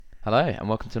Hello, and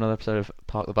welcome to another episode of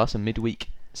Park the Bus, a midweek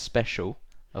special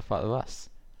of Park the Bus.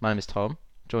 My name is Tom,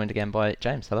 joined again by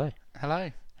James. Hello.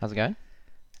 Hello. How's it going?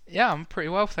 Yeah, I'm pretty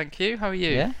well, thank you. How are you?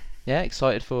 Yeah? Yeah,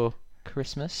 excited for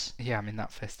Christmas. Yeah, I'm in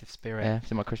that festive spirit. Yeah,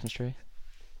 see my Christmas tree.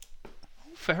 Oh,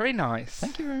 very nice.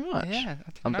 Thank you very much. Yeah,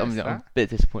 I didn't I'm notice a that. bit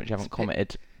disappointed you It's haven't a bit-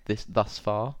 commented this thus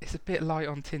far. It's a bit light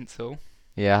on tinsel,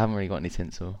 Yeah, I haven't really got any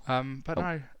tinsel. but Oh.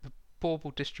 no, the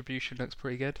bauble distribution looks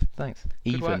pretty good. Thanks. Good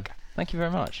Even. work. Thank you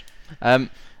very much.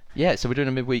 Yeah, so we're doing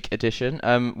a midweek edition.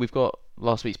 We've got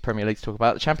last week's Premier League to talk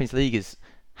about. The Champions League is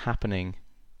happening,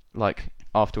 like,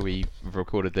 after we've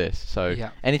recorded this. So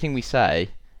Yeah. anything we say,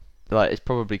 like, it's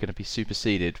probably going to be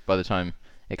superseded by the time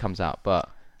it comes out. But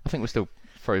I think we'll still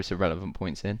throw some relevant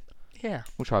points in. Yeah,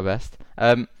 We'll try our best.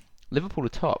 Liverpool are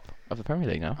top of the Premier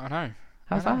League now. I know.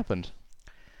 How's I that know. happened?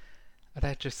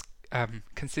 They're just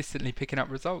consistently picking up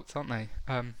results, aren't they?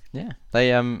 Yeah,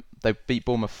 they beat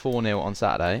Bournemouth 4-0 on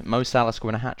Saturday. Mo Salah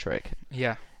scoring a hat trick.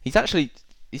 Yeah. He's actually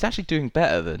doing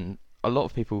better than a lot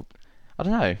of people. I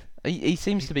don't know. He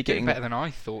seems He's to be doing getting better than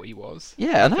I thought he was.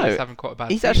 Yeah, I thought he know. was having quite a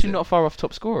bad He's actually season. not far off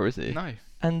top scorer, is he? No.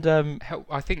 And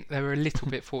I think they were a little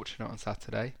bit fortunate on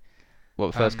Saturday. well,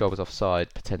 the first Um, goal was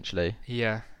offside potentially.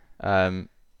 Yeah.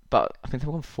 But I think they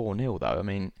won 4-0 though. I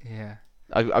mean, Yeah.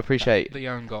 I appreciate. The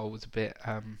own goal was a bit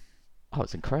Oh,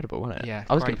 it's incredible, wasn't it? Yeah,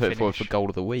 I was going to great put it forward for finish. goal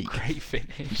of the week. great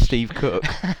finish. Steve Cook.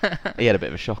 He had a bit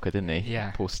of a shocker, didn't he?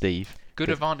 Yeah. Poor Steve. Good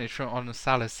Good. advantage on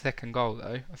Salah's second goal,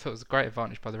 though. I thought it was a great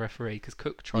advantage by the referee because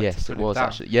Cook tried to Yes, pull it him was down.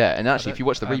 actually. Yeah, and actually, But if you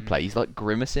watch the then, replay, he's like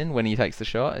grimacing when he takes the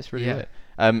shot. It's really Yeah.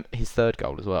 weird. His third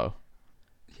goal as well.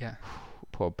 Yeah,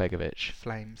 Poor Begovic.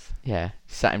 flames. Yeah,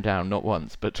 sat him down not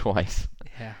once but twice.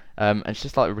 Yeah, And it's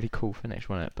just like a really cool finish,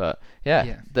 wasn't it? But yeah,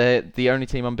 Yeah. they're the only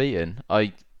team unbeaten.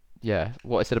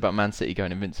 What I said about Man City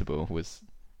going invincible was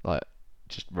like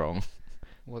just wrong.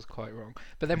 was quite wrong.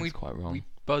 But then It we was quite wrong. we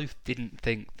both didn't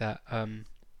think that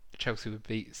Chelsea would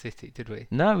beat City, did we?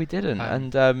 No, we didn't,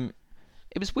 and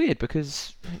it was weird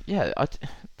because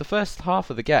the first half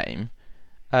of the game,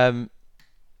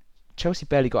 Chelsea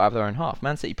barely got out of their own half.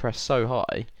 Man City pressed so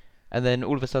high, and then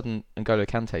all of a sudden, N'Golo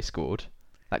Kante scored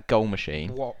that goal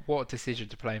machine. What a decision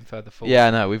to play him further forward. Yeah,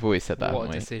 no, we've always said that, What a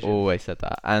haven't we? decision. Always said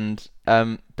that. And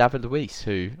David Luiz,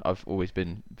 who I've always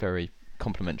been very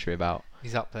complimentary about,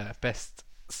 He's up there, best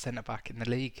centre back in the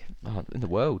league. in the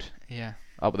world. Yeah,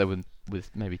 Up there with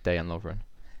maybe Dejan Lovren,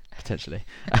 potentially.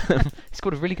 He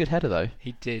scored a really good header though.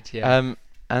 he did. Yeah,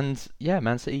 And yeah,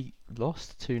 Man City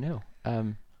lost 2-0.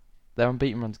 Their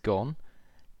unbeaten run's gone.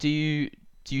 Do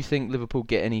you think Liverpool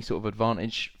get any sort of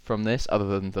advantage from this, other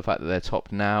than the fact that they're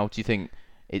top now? Do you think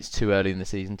it's too early in the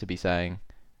season to be saying,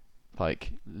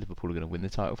 like, Liverpool are going to win the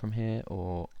title from here,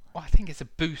 or? Well, I think it's a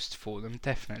boost for them,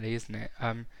 definitely, isn't it?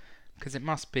 Because it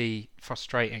must be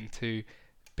frustrating to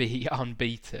be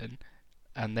unbeaten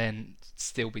and then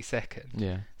still be second.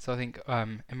 Yeah, So I think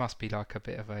it must be like a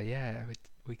bit of a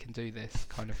we can do this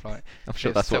kind of like I'm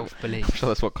sure bit of that's what self-belief. I'm sure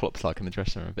that's what Klopp's like in the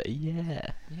dressing room. But yeah,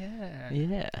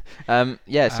 Yeah.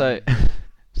 yeah. So,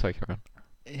 sorry, carry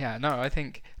Yeah. No, I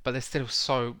think, but there's still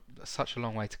such a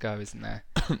long way to go, isn't there?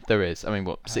 on. There is. I mean,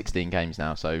 what, 16 games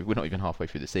now, so we're not even halfway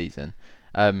through the season.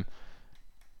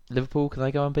 Liverpool, can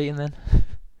they go unbeaten then?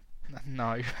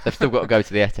 No. They've still got to go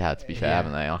to the Etihad, to be fair, Yeah.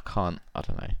 haven't they? I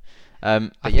don't know. I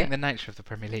But think yeah, the nature of the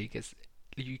Premier League is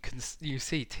you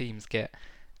see teams get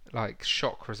like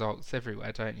shock results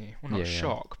everywhere, don't you? Well, not Yeah, yeah.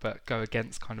 shock, but go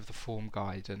against kind of the form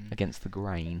guide and against the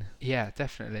grain. yeah,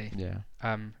 definitely. Yeah.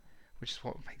 Which is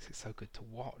what makes it so good to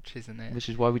watch, isn't it? Which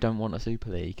is why we don't want a Super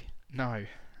League. No,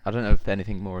 I don't know if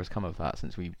anything more has come of that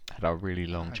since we had our really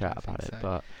long I chat don't about think it.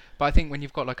 so. But I think when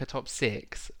you've got like a top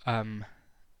six,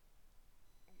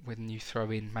 when you throw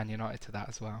in Man United to that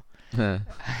as well, But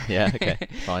yeah, okay,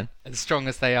 fine. as strong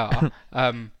as they are,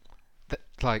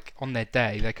 like on their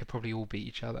day, they could probably all beat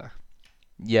each other.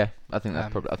 Yeah, I think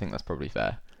Um, that's probably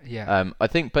fair. Yeah, I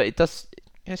think, but it does.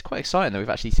 It's quite exciting that we've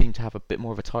actually seemed to have a bit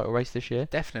more of a title race this year.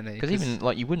 definitely. Because even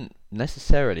like you wouldn't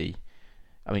necessarily.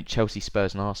 I mean, Chelsea,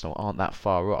 Spurs, and Arsenal aren't that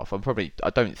far off. I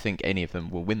don't think any of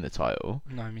them will win the title,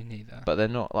 no, me neither. but they're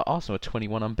not. Like Arsenal are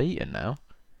 21 unbeaten now.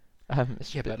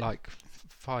 It's Yeah, a bit- but like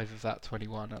 5 of that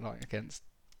 21 are like against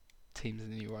teams in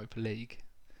the Europa League.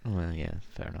 Well, yeah,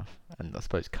 fair enough. And I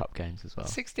suppose cup games as well.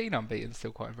 16 unbeaten,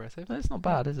 still quite impressive. It's not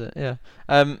bad, is it? Yeah.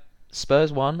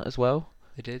 Spurs won as well.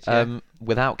 They did, yeah.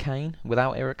 Without Kane,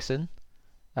 without Eriksen.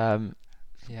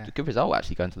 Yeah. A good result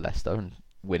actually going to Leicester and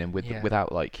winning Yeah.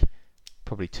 without like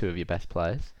probably two of your best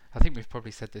players. I think we've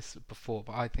probably said this before,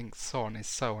 but I think Son is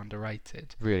so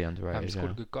underrated. Really underrated. He scored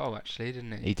yeah. a good goal actually,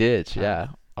 didn't he? He did, Um, yeah.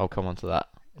 I'll come on to that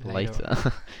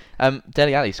later later.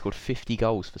 Dele Alli scored 50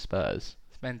 goals for Spurs.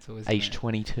 It's mental, isn't Age it?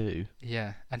 22.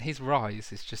 Yeah, and his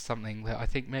rise is just something that I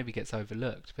think maybe gets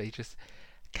overlooked, but he just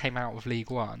came out of League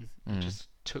One and just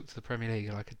took to the Premier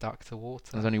League like a duck to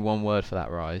water. There's only one word for that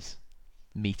rise.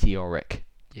 Meteoric.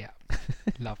 Yeah,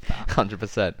 love that.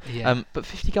 100%. Yeah. But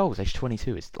 50 goals, age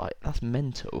 22, is like, that's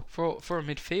mental. For a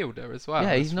midfielder as well.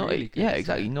 Yeah, he's that's not. really good, Yeah, isn't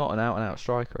exactly. it? Not an out-and-out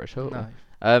striker at all.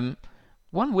 No.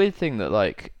 One weird thing that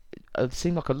like it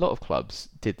seemed like a lot of clubs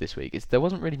did this week is there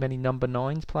wasn't really many number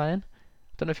 9s playing.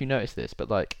 I don't know if you noticed this, but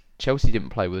like Chelsea didn't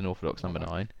play with an orthodox number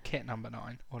 9. Kit number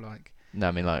 9, or like. No,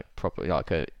 I mean like properly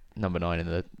like a number 9 in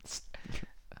the.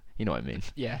 You know what I mean?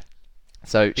 Yeah.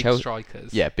 So Big Chelsea.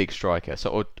 strikers. Yeah, big striker. So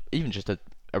or even just a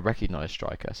recognised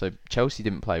striker. So Chelsea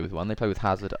didn't play with one. They played with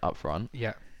Hazard up front.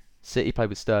 Yeah. City played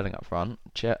with Sterling up front.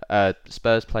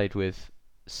 Spurs played with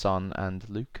Son and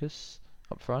Lucas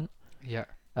up front. Yeah.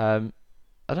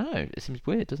 I don't know. It seems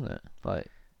weird, doesn't it? Like,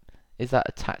 is that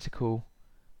a tactical?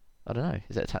 I don't know.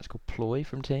 Is that a tactical ploy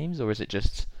from teams, or is it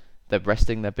just they're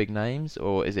resting their big names,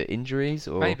 or is it injuries,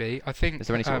 or Maybe. I think. is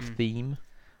there any sort of theme?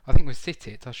 I think with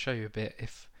City, it does show you a bit.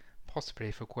 If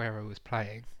Aguero was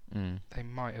playing, they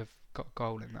might have got a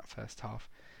goal in that first half.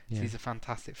 Yeah. He's a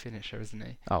fantastic finisher, isn't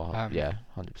he? Oh, yeah,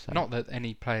 100%. Not that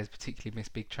any players particularly miss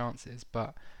big chances,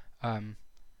 but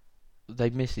they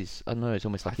miss his. I don't know. It's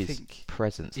almost like I his think,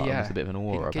 presence. Like, yeah, almost a bit of an he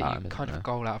aura can get about you him. kind isn't of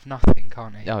there? goal out of nothing,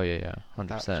 can't he? Oh yeah, That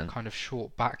 100%. kind of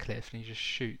short backlift, and he just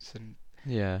shoots, and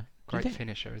Yeah. great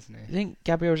finisher, isn't Do he? you think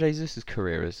Gabriel Jesus'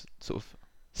 career has sort of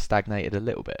stagnated a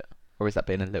little bit, or is that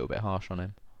being a little bit harsh on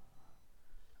him?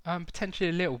 Potentially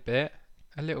a little bit.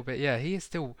 Yeah, he is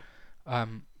still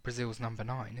Brazil's number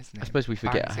 9, isn't he? I suppose we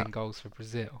forget Bangs in goals for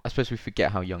Brazil. I suppose we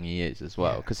forget how young he is as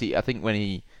well, Yeah. because I think when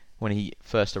he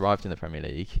first arrived in the Premier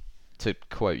League, to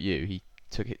quote you, he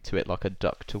took it like a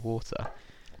duck to water.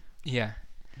 Yeah.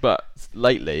 But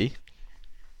lately,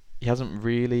 he hasn't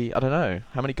really. I don't know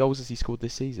how many goals has he scored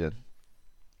this season.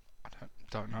 I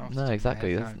don't know. off the No, top of my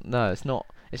exactly. head, No, it's not.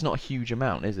 It's not a huge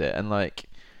amount, is it? And like,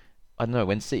 I don't know.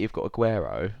 When City have got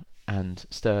Aguero and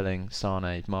Sterling,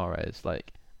 Sane, Mahrez,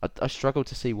 like, I struggle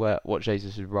to see what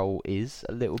Jesus' role is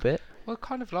a little bit. Well,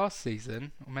 kind of last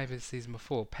season, or maybe the season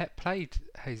before, Pep played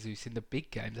Jesus in the big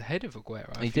games ahead of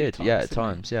Aguero. He did, yeah, at didn't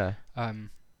times, yeah. he?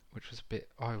 Which was a bit.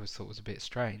 I always thought was a bit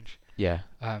strange. Yeah.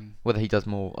 Whether he does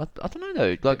more, I don't know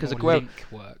though. Like, because more Aguero, link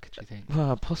work, do you think?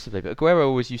 well, possibly, but Aguero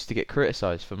always used to get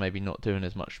criticised for maybe not doing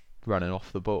as much running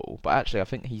off the ball. But actually, I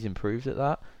think he's improved at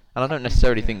that. And I don't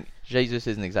necessarily think Jesus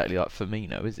isn't exactly like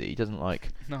Firmino, is he? He doesn't like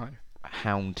No.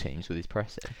 hound teams with his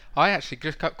pressing. I actually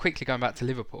just quickly going back to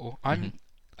Liverpool. Mhm.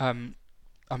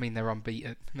 I mean, they're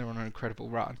unbeaten. They're on an incredible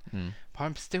run. Mm. But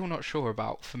I'm still not sure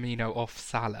about Firmino off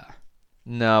Salah.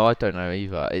 No, I don't know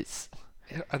either.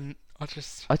 And I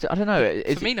just. I don't know.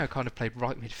 Firmino kind of played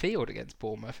right midfield against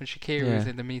Bournemouth, and Shaqiri was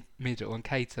in the middle, and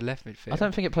Keita left midfield. I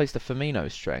don't think it plays to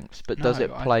Firmino's strengths, but No, does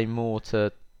it play more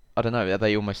to? I don't know. Are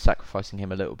they almost sacrificing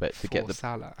him a little bit to get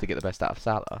Salah. the best out of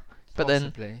Salah? But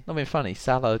Possibly. then, not being funny,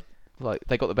 Salah, like,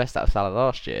 they got the best out of Salah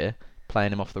last year,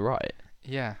 playing him off the right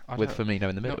Yeah, with Firmino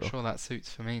in the middle. Not sure that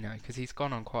suits Firmino because he's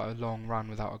gone on quite a long run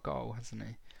without a goal, hasn't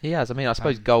he? He has. I mean, I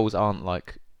suppose goals aren't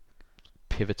like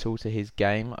pivotal to his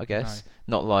game. I guess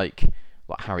not like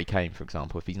Harry Kane, for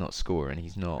example. If he's not scoring,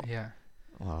 he's not. Yeah.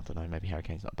 Well, I don't know. Maybe Harry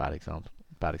Kane's not a bad example.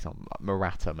 Like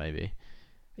Morata, maybe.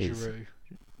 Giroud.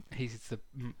 He's the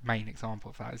main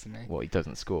example of that, isn't he? Well, he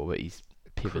doesn't score, but he's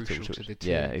pivotal Crucial to the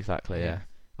team. Yeah, exactly. Yeah.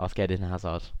 Ask Eden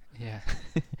Hazard. Yeah.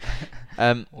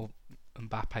 Or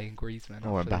Mbappe and Griezmann.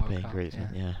 Or after the Mbappe World and Cup,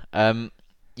 Griezmann. Yeah.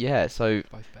 Yeah. So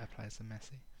both better players than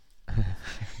Messi.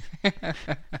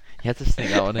 he had to sneak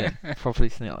that one in. Properly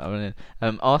sneak that one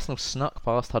in. Arsenal snuck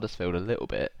past Huddersfield a little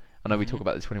bit. I know we talk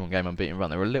about the 21 game unbeaten run.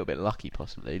 They were a little bit lucky,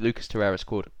 possibly. Lucas Torreira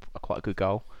scored quite a good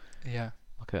goal. Yeah.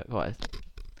 Like quite an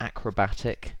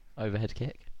acrobatic overhead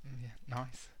kick. Yeah.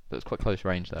 Nice. But it was quite close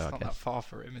range, though, It's I not guess. that far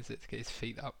for him, is it, to get his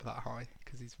feet up that high?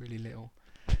 Because he's really little.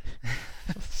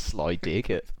 Sly dig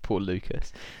at poor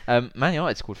Lucas. Man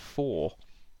United scored 4.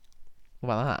 What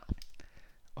about that?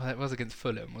 Well, it was against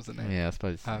Fulham, wasn't it? Yeah, I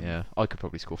suppose. Yeah, I could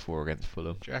probably score 4 against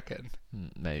Fulham. Do you reckon?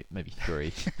 Maybe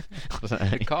 3. I don't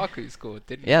know. Lukaku scored,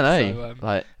 didn't he? Yeah, no. So,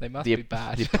 like they must be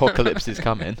bad. The apocalypse is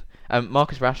coming.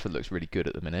 Marcus Rashford looks really good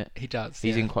at the minute. He does.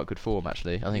 He's in quite good form,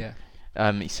 actually. I think.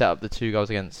 Yeah. He set up the 2 goals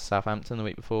against Southampton the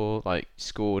week before. Like,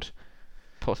 scored.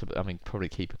 Possibly, I mean, probably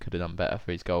keeper could have done better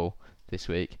for his goal this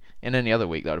week. In any other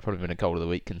week, that would have probably been a goal of the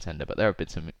week contender. But there have been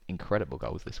some incredible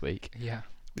goals this week. Yeah.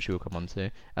 Which we'll come on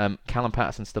to. Callum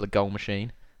Patterson's still a goal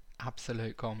machine.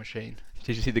 Absolute goal machine.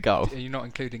 Did you see the goal? Are you not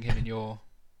including him in your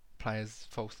players'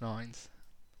 false nines?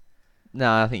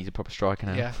 No, I think he's a proper striker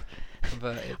now. Yeah,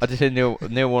 converted. I just heard Neil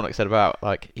Warnock said about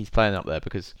like he's playing up there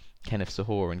because Kenneth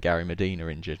Sahor and Gary Medina are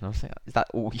injured, and I was thinking, is that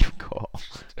all you've got?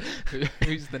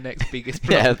 Who's the next biggest?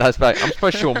 Yeah, that's right. I'm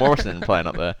surprised Sean Morrison isn't playing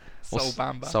up there. Sol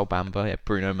Bamba. Sol Bamba, yeah,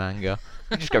 Bruno Manga.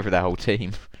 We just go through their whole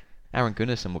team. Aaron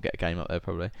Gunnarsson will get a game up there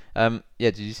probably. Yeah,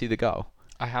 did you see the goal?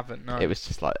 I haven't. No. It was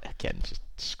just like again, just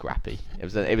scrappy. It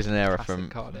was an error Classic from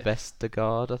Cardiff.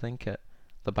 Vestergaard, I think, at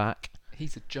the back.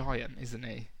 He's a giant, isn't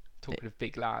he? Talking of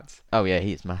big lads. Oh yeah,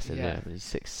 he's massive. Yeah. Yeah, he's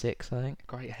 6'6", I think.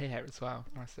 Great hair as well.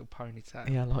 Nice little ponytail.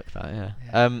 Yeah, I like that. Yeah.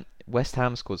 Yeah. West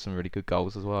Ham scored some really good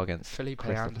goals as well against Felipe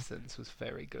Crystal. Anderson's was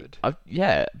very good.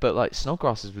 Yeah, but like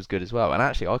Snodgrass's was good as well, and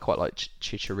actually I quite like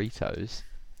Chicharito's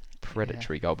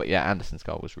predatory goal. But yeah, Anderson's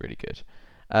goal was really good.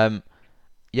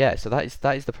 Yeah, so that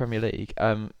is the Premier League.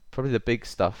 Probably the big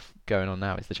stuff going on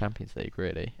now is the Champions League,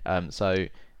 really. So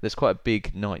there's quite a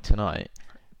big night tonight.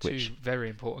 Two very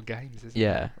important games, isn't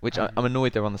Yeah, it? which I'm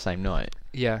annoyed they're on the same night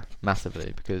Yeah.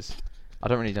 massively because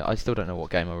I still don't know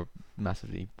what game I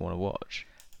massively want to watch.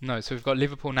 No, so we've got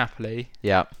Liverpool-Napoli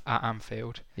Yeah, at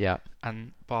Anfield yeah,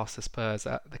 and Barca-Spurs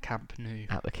at the Camp Nou.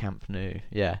 at the Camp Nou.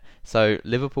 Yeah, so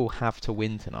Liverpool have to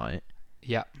win tonight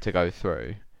Yeah, to go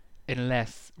through.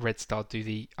 unless Red Star do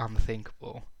the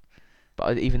unthinkable.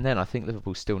 But even then, I think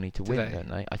Liverpool still need to Do win, they? don't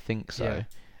they? I think so.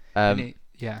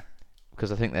 Yeah,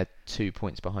 Because I think they're 2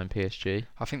 points behind PSG.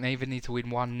 I think they either need to win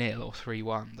 1-0 or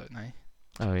 3-1, don't they?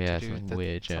 Oh yeah, To do with something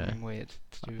weird. Yeah, Something weird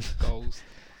to do with goals.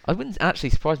 I wouldn't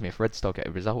actually surprise me if Red Star get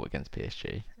a result against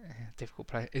PSG. Yeah, difficult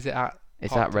play. Is it at?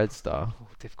 It's Parc at de- Red Star. Oh,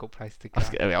 difficult place to I go. was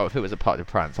I mean, if it was a Parc de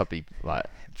France, I'd be like,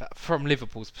 But from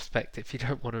Liverpool's perspective, you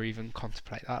don't want to even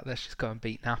contemplate that. Let's just go and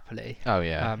beat Napoli. oh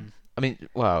yeah. I mean,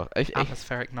 well,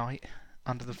 Atmospheric night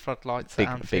under the floodlights big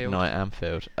at Anfield. big night at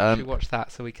Anfield. Should we watch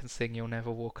that so we can sing "You'll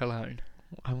Never Walk Alone"?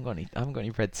 I haven't got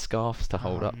any red scarves to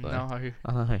hold up though. No.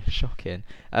 I know, shocking.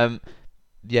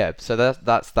 Yeah, so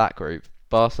that's that group.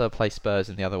 Barca play Spurs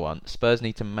in the other one. Spurs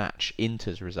need to match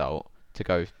Inter's result to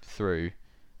go through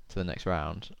to the next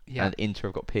round. Yeah. And Inter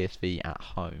have got PSV at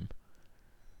home.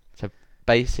 So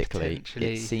basically,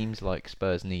 Potentially. it seems like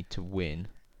Spurs need to win,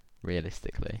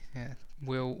 realistically. Yeah.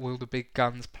 Will the big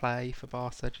guns play for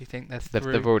Barca? Do you think they're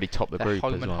through? They've already topped the They're group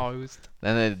home as and well. hosed.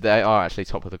 And they are actually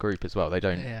top of the group as well. They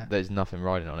don't. Yeah. There's nothing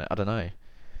riding on it. I don't know.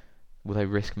 Will they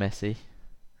risk Messi,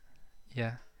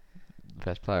 Yeah. the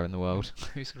best player in the world?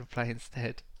 Who's going to play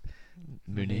instead?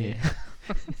 Munir.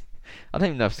 I don't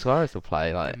even know if Suarez will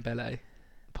play. Like Dembele.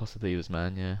 possibly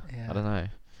Usman. Yeah. Yeah. I don't know.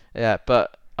 Yeah,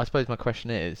 but I suppose my question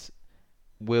is,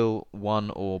 will one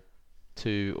or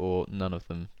two or none of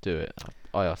them do it?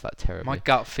 I asked that terribly. My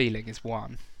gut feeling is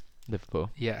 1.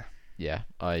 Liverpool. Yeah. Yeah,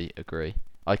 I agree.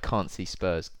 I can't see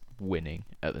Spurs winning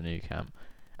at the Nou Camp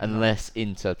unless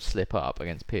Inter slip up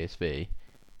against PSV,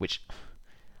 which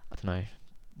I don't know.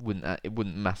 It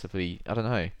wouldn't massively. I don't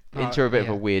know. No, Inter are a bit of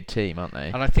yeah. a weird team, aren't they?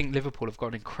 And I think Liverpool have got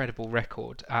an incredible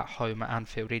record at home at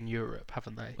Anfield in Europe,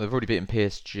 haven't they? They've already beaten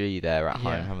PSG there at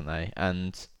Yeah. home, haven't they?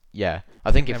 And yeah,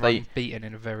 I think if They're they unbeaten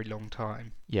in a very long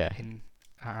time yeah,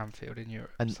 at Anfield in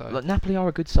Europe. and So like, Napoli are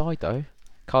a good side though.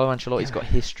 Carlo Ancelotti's Yeah. got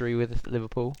history with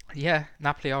Liverpool. yeah,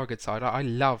 Napoli are a good side. I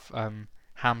love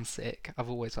Hamsik. I've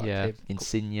always liked Yeah, him.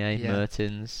 Insigne, Yeah.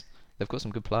 Mertens. They've got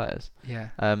some good players. Yeah.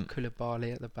 Um,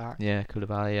 Koulibaly at the back. yeah,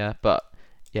 Koulibaly. Yeah, but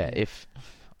yeah, Yeah. if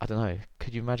I don't know,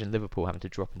 could you imagine Liverpool having to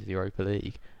drop into the Europa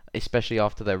League, especially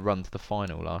after their run to the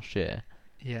final last year?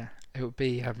 Yeah, it would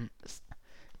be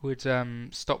would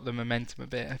stop the momentum a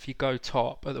bit if you go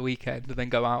top at the weekend and then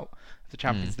go out of the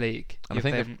Champions League. And I If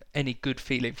think then any good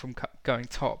feeling from going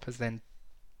top has then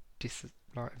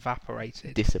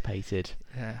evaporated. Dissipated.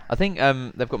 Yeah, I think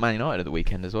they've got Man United at the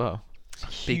weekend as well.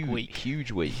 It's a Big week.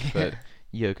 huge week for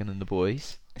Jurgen and the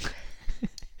boys.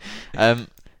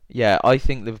 Yeah, I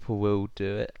think Liverpool will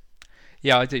do it,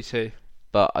 yeah, I do too.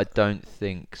 but I don't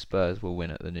think Spurs will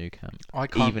win at the Nou Camp. I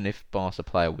can't Even if Barca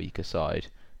play a weaker side,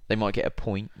 they might get a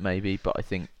point maybe, but I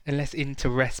think. unless Inter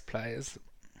rest players.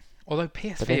 Although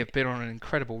PSV then- have been on an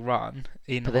incredible run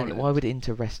in But then Holland. why would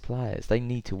Inter rest players? They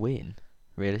need to win,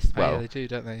 realistically. Oh, yeah, Well, they do,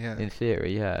 don't they? Yeah. in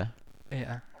theory, yeah.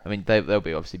 Yeah. I mean, they'll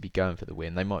be obviously be going for the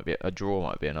win. They might be a draw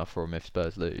might be enough for them if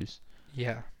Spurs lose.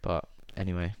 Yeah. But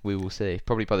anyway, we will see.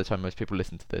 Probably by the time most people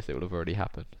listen to this, it will have already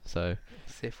happened. So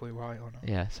See if we're right or not.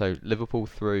 yeah, so Liverpool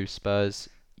through Spurs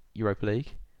Europa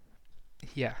League.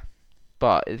 Yeah.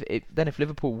 But then if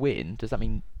Liverpool win, does that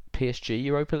mean PSG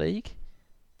Europa League?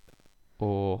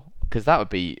 Or because that would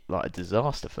be like a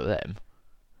disaster for them.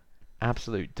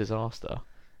 Absolute disaster.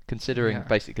 Considering Yeah.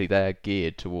 basically they're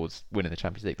geared towards winning the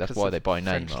Champions League. That's 'Cause why the they buy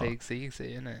French Neymar. league's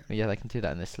easy, isn't it? Yeah, they can do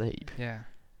that in their sleep. Yeah.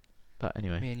 But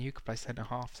anyway, Me and you could play centre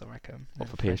halves, I reckon. what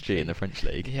in for the French PSG in the league. French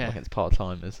league Yeah. against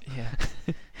part-timers? Yeah.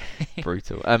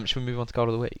 Brutal. Should we move on to goal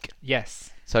of the week?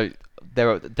 Yes. So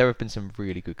there have been some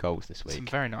really good goals this Some week.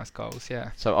 very nice goals.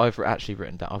 Yeah. So I've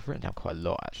written down quite a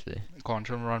lot actually. Go on,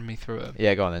 do you want to run me through them?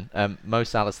 Yeah, go on then. Mo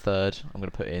Salah's third. I'm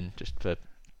going to put in just for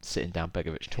sitting down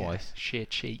Begovic twice. Sheer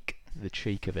cheek. The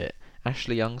cheek of it.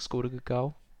 Ashley Young scored a good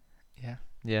goal. Yeah.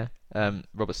 Yeah.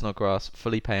 Robert Snodgrass,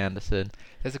 Felipe Anderson.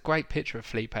 There's a great picture of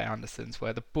Felipe Anderson's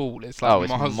where the ball is Oh, like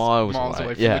it's miles miles away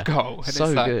away. from Yeah. the goal. And So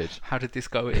it's like, good. how did this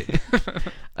go in?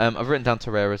 I've written down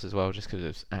Torreira's as well just because it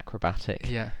was acrobatic.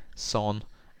 Yeah. Son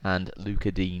and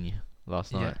Luca Digne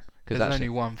last Yeah. night. There's Because only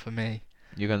one for me.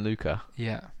 you're going Luca.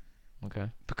 Yeah. Okay.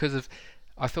 Because of,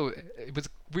 I thought it was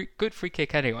good free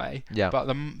kick anyway. Yeah. But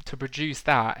to produce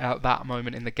that at that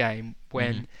moment in the game,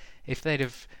 when Mhm. if they'd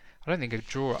have, I don't think a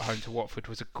draw at home to Watford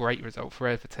was a great result for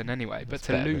Everton anyway. But It's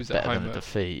to lose at better home than a to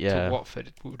defeat. Yeah.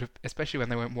 Watford would have, especially when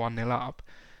they went 1-0 up,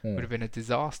 would have been a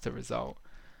disaster result.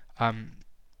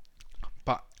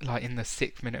 But like in the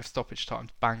 6th minute of stoppage time,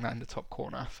 bang that in the top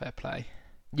corner, fair play.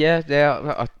 Yeah.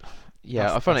 I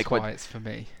find it That's quite. why it's for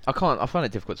me. I find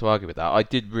it difficult to argue with that. I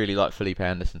did really like Felipe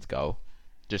Anderson's goal,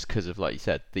 just because of, like you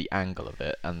said, the angle of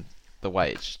it and the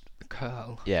way it's.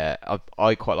 Curl. Yeah,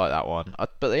 I quite like that one.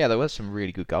 But yeah, there were some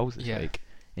really good goals this Yeah. week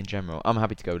in general. I'm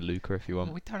happy to go with Luca if you want,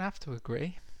 Well, we don't have to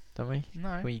agree. don't we?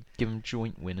 No. We give them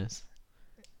joint winners.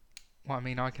 Well, I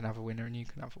mean, I can have a winner and you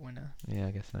can have a winner. Yeah,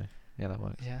 I guess so. Yeah, that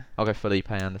works. Yeah. I'll go Felipe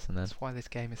Anderson then. That's why this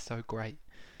game is so great.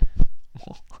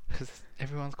 Because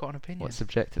everyone's got an opinion. What's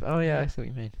subjective? Oh yeah, Yeah. I see what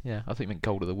you mean. Yeah, I thought you meant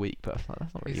goal of the week, but I thought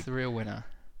that's not really. Who's the real winner?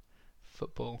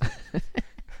 Football.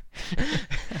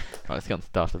 Right, let's get on to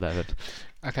Daft 11.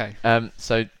 Okay.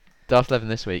 So Daft 11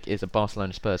 this week is a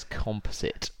Barcelona Spurs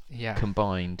composite Yeah.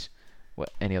 combined.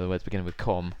 Any other words beginning with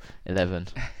 11.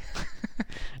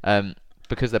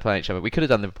 Because they're playing each other. We could have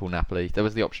done Liverpool Napoli. There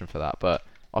was the option for that, but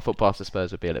I thought Barca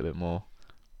Spurs would be a little bit more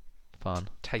fun,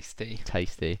 Tasty.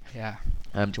 tasty. Yeah.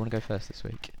 Do you want to go first this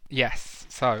week? Yes.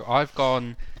 So I've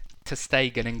gone to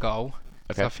Stegen in goal.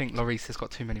 Okay. So I think Lloris has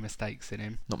got too many mistakes in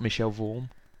him. Not Michel Vorm.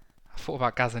 I thought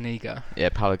about Gazaniga. Yeah,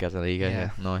 Paulo Gazzaniga. Yeah, Yeah.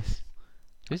 nice.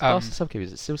 Who's the Um, Barca sub-keeper?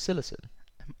 Is it still Silerson?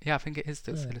 Yeah, I think it is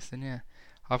still Yeah. Silerson, yeah.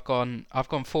 I've gone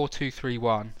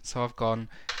 4-2-3-1. So I've gone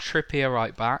Trippier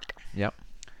right back. Yep.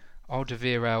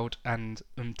 Alderweireld and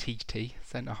Umtiti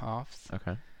centre halves.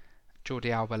 Okay.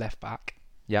 Jordi Alba left back.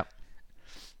 Yep.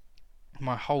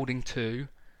 My holding two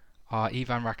are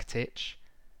Ivan Rakitic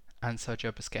and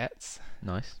Sergio Busquets.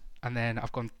 Nice. And then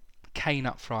I've gone Kane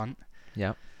up front.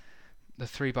 Yep. The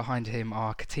three behind him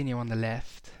are Coutinho on the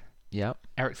left, Yep.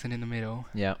 Eriksen in the middle,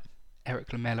 Yep.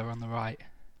 Eric Lamela on the right.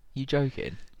 You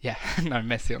joking? Yeah, no,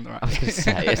 Messi on the right. I was going to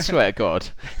say, I swear to God,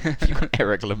 you got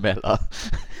Eric Lamela.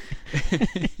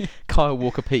 Kyle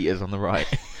Walker-Peters on the right.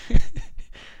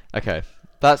 Okay,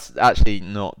 that's actually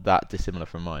not that dissimilar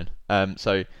from mine.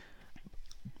 So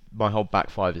my whole back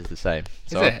five is the same.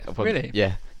 So Is it? Really?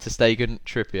 Yeah. Ter Stegen,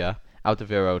 Trippier,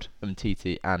 Alderweireld,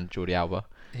 Umtiti, and Jordi Alba.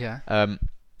 Yeah.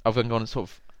 I've then gone sort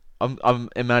of. I'm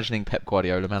imagining Pep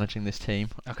Guardiola managing this team.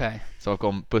 Okay. So I've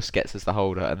gone Busquets as the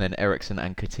holder, and then Eriksen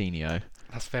and Coutinho.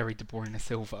 That's very De Bruyne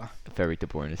Silva. Very De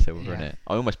Bruyne Silva Yeah. in it.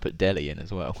 I almost put Dele in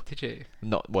as well. Did you?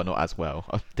 Not as well.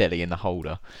 Dele in the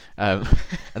holder. And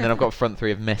then I've got a front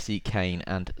three of Messi, Kane,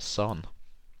 and Son.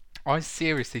 I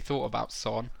seriously thought about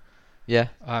Son. Yeah.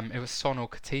 It was Son or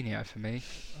Coutinho for me.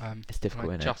 It's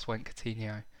difficult, I isn't it? just went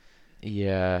Coutinho.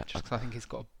 Yeah. Just 'cause I think he's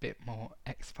got a bit more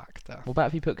X factor. What about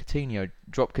if you put Coutinho,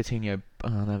 drop Coutinho? Oh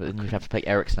no, but then you'd have to play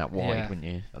Eriksen out wide, Yeah. wouldn't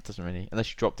you? That doesn't really.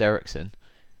 Unless you dropped Eriksen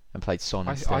and played Son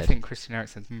instead. I think Christian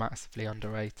Eriksen's massively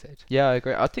underrated. Yeah, I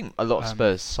agree. I think a lot of Um,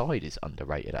 Spurs' side is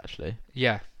underrated, actually.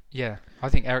 Yeah. I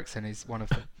think Eriksen is one of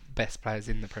the best players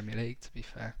in the Premier League, to be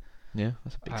fair. Yeah,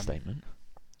 that's a big Um, statement.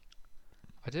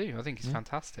 I do. I think he's Yeah.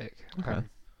 fantastic.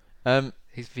 Okay.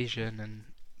 His vision and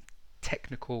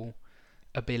technical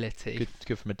ability.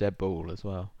 Good from a dead ball as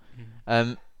well.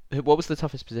 Mm. What was the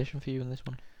toughest position for you in this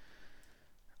one?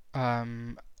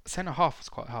 Centre half was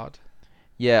quite hard.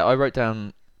 Yeah, I wrote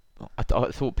down. I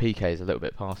thought PK is a little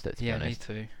bit past it, to Yeah, be me honest.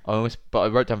 too. But I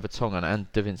wrote down Vertonghen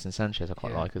and Davinson Sanchez. I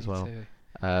quite Yeah, like as me well. too.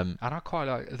 Um, And I quite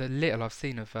like the little I've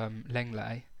seen of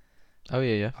Lenglet. oh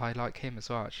yeah. I like him as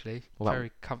well, actually. Well,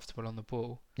 Very comfortable on the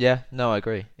ball. Yeah, no, I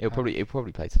agree. He'll Um,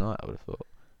 probably play tonight. I would have thought.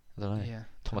 I don't know. Yeah.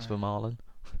 Thomas dunno. Vermaelen,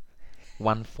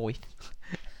 1/4.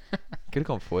 Could have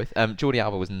gone fourth. Jordi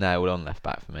Alba was nailed on left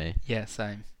back for me. Yeah,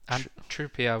 same. And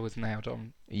Trippier was nailed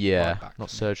on. Yeah, back not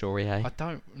for me. Serge Aurier. I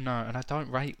don't know, and I don't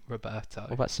rate Roberto.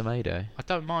 What about Semedo? I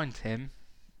don't mind him.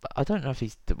 But I don't know if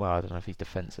he's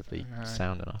defensively No.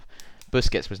 sound enough.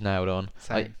 Busquets was nailed on.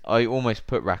 Same. I almost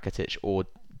put Rakitic or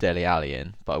Dele Alli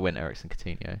in, but I went Eriksen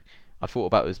Coutinho. I thought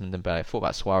about Ousmane Dembele. I thought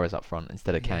about Suarez up front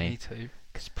instead of Yeah, Kane. me too.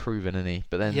 Because proven, isn't he?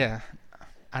 But then Yeah,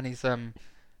 and he's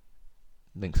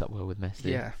links up well with Messi.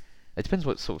 yeah. It depends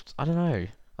what sort of... I don't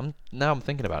know. Now I'm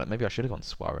thinking about it. Maybe I should have gone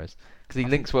Suarez. Because he I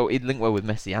links well. He'd link well with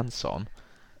Messi and Son.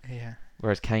 Yeah.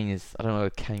 Whereas Kane is... I don't know whether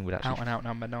Kane would actually... Out and out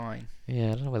number 9. Yeah,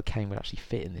 I don't know whether Kane would actually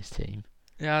fit in this team.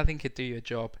 Yeah, I think he'd do your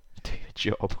job. Do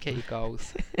your job. Get your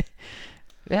goals.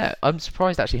 Yeah, I'm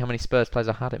surprised actually how many Spurs players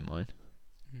I had in mind.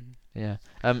 Mm. Yeah.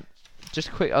 Just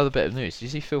a quick other bit of news. Did you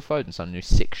see Phil Foden signed a new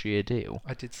 6-year deal?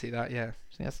 I did see that. Yeah. Do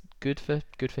you think that's good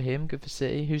for him? Good for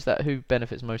City? Who's that? Who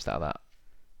benefits most out of that?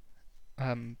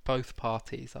 Both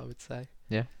parties, I would say.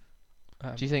 Yeah.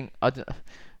 Do you think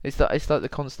it's like the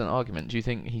constant argument? Do you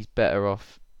think he's better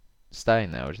off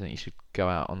staying there, or do you think he should go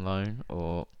out on loan?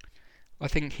 Or I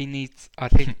think he needs. I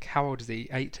think how old is he?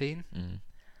 18.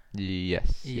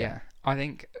 Yes. Yeah. I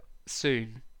think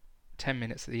soon, 10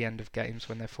 minutes at the end of games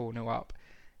when they're 4-0 up,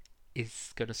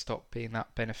 is going to stop being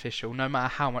that beneficial. No matter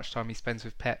how much time he spends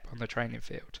with Pep on the training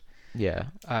field. Yeah.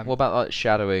 What What about like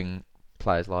shadowing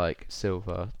players like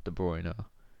Silva, De Bruyne?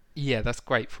 Yeah, that's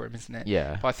great for him, isn't it?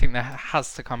 Yeah. But I think there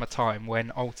has to come a time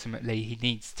when ultimately he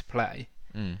needs to play.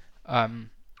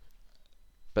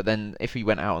 But then if he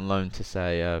went out on loan to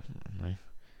say,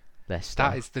 Leicester,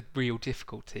 that is the real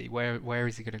difficulty. Where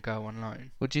is he going to go on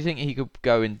loan? well, do you think he could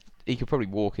go in? He could probably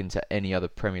walk into any other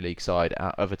Premier League side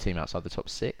out of a team outside the top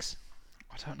 6.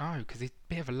 I don't know, because he's a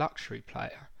bit of a luxury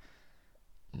player.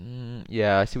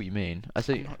 Yeah, I see what you mean.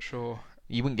 I'm not sure.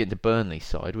 You wouldn't get into Burnley's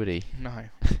side, would he? No,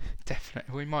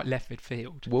 definitely. We might left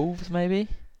midfield. Wolves, maybe?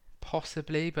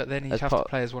 Possibly, but then he'd As have part- to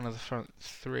play as one of the front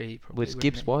 3. Probably, Which wouldn't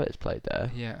Gibbs he? White has played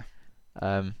there. Yeah.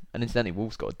 And incidentally,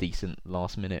 Wolves got a decent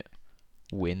last-minute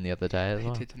win the other day as They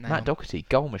well. did, didn't they? Matt Doherty,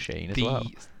 goal machine as The well.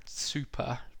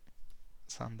 Super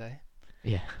Sunday.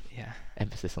 Yeah, Yeah.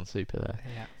 emphasis on super there.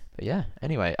 Yeah. But yeah,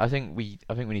 anyway, I think we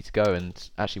need to go and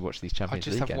actually watch these I Champions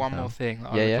just League have games one now. more thing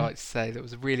that Yeah, I would yeah. like to say that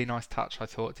was a really nice touch, I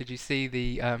thought. Did you see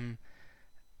the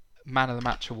Man of the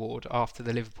Match award after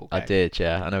the Liverpool game? I did,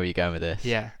 yeah. I know where you're going with this.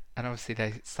 Yeah, and obviously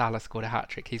Salah scored a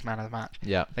hat-trick. He's Man of the Match.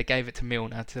 Yeah, They gave it to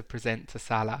Milner to present to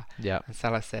Salah, yeah. and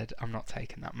Salah said, "I'm not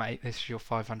taking that, mate. This is your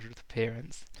 500th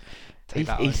appearance. Take He's,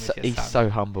 that home he's, with you, he's son." so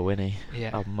humble, isn't he?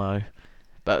 Yeah, Oh, Mo.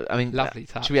 But, I mean, lovely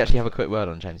touch. should we actually have a quick word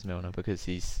on James Milner? Because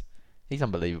he's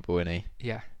unbelievable, isn't he?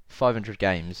 Yeah, 500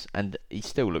 games, and he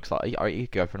still looks like he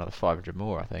could go for another 500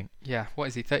 more, I think. yeah. What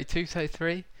is he, 32,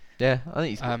 33? Yeah, I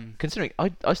think he's... considering... I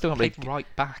still can't Played believe... right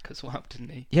back as well, didn't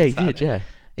he? Yeah, he Saturday? did, yeah.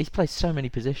 He's played so many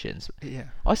positions. Yeah,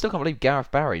 I still can't believe Gareth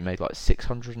Barry made like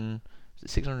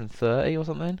 630 or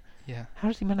something. yeah. How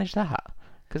does he manage that?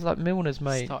 Because like Milner's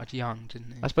made... Started young,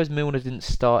 didn't he? I suppose Milner didn't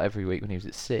start every week when he was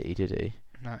at City, did he?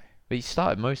 No. But he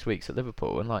started most weeks at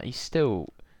Liverpool, and like he's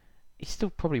still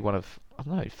probably one of, I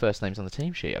don't know, first names on the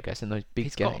team sheet, I guess, in those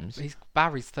big games.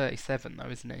 Barry's 37 though,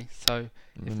 isn't he? So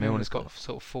if Milner's got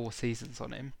sort of 4 seasons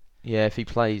on him. Yeah, if he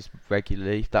plays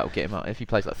regularly, that'll get him up. If he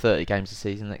plays like 30 games a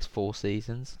season, next 4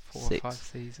 seasons, 4 or 5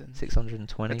 seasons.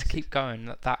 620. But to keep going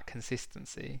at that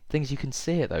consistency. Things you can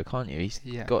see it though, can't you? He's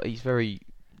very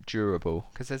durable.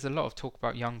 Because there's a lot of talk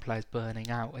about young players burning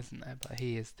out, isn't there? But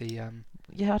he is the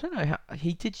Yeah, I don't know how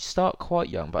he did start quite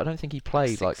young, but I don't think he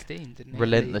played 16, like didn't he,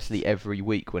 relentlessly every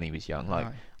week when he was young. Like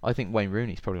No, I think Wayne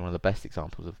Rooney's probably one of the best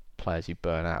examples of players who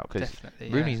burn out, because definitely.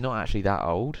 Rooney's not actually that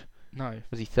old. No,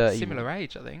 Was he 30? similar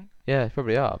age, I think. Yeah,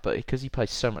 probably are. But because he plays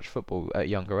so much football at a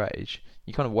younger age,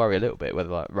 you kind of worry a little bit whether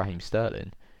like Raheem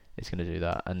Sterling is going to do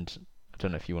that. And I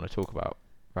don't know if you want to talk about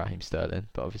Raheem Sterling,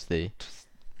 but obviously Just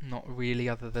not really,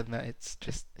 other than that it's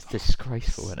just it's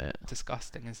disgraceful, isn't it?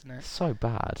 disgusting, isn't it? It's so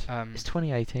bad. It's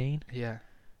 2018. Yeah.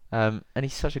 And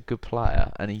he's such a good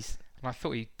player, and he's And I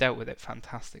thought he dealt with it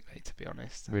fantastically, to be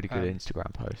honest. really good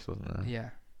Instagram post, wasn't there? Yeah,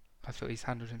 I thought he's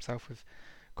handled himself with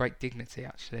great dignity,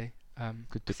 actually.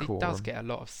 Good 'cause he decorum. does get a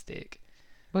lot of stick.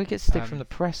 Well, he gets stick from the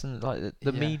press, and like the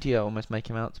yeah. media almost make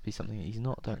him out to be something that he's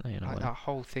not, don't they? In a Like way? that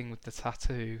whole thing with the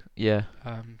tattoo. Yeah.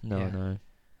 No. No.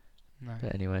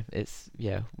 But anyway,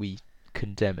 we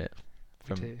condemn it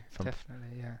We do, from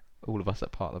definitely, yeah. all of us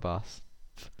at Part of the Bus.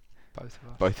 Both of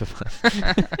us. Both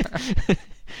of us.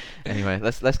 Anyway,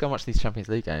 let's go and watch these Champions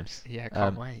League games. Yeah,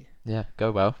 can't wait. Yeah,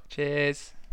 go well. Cheers.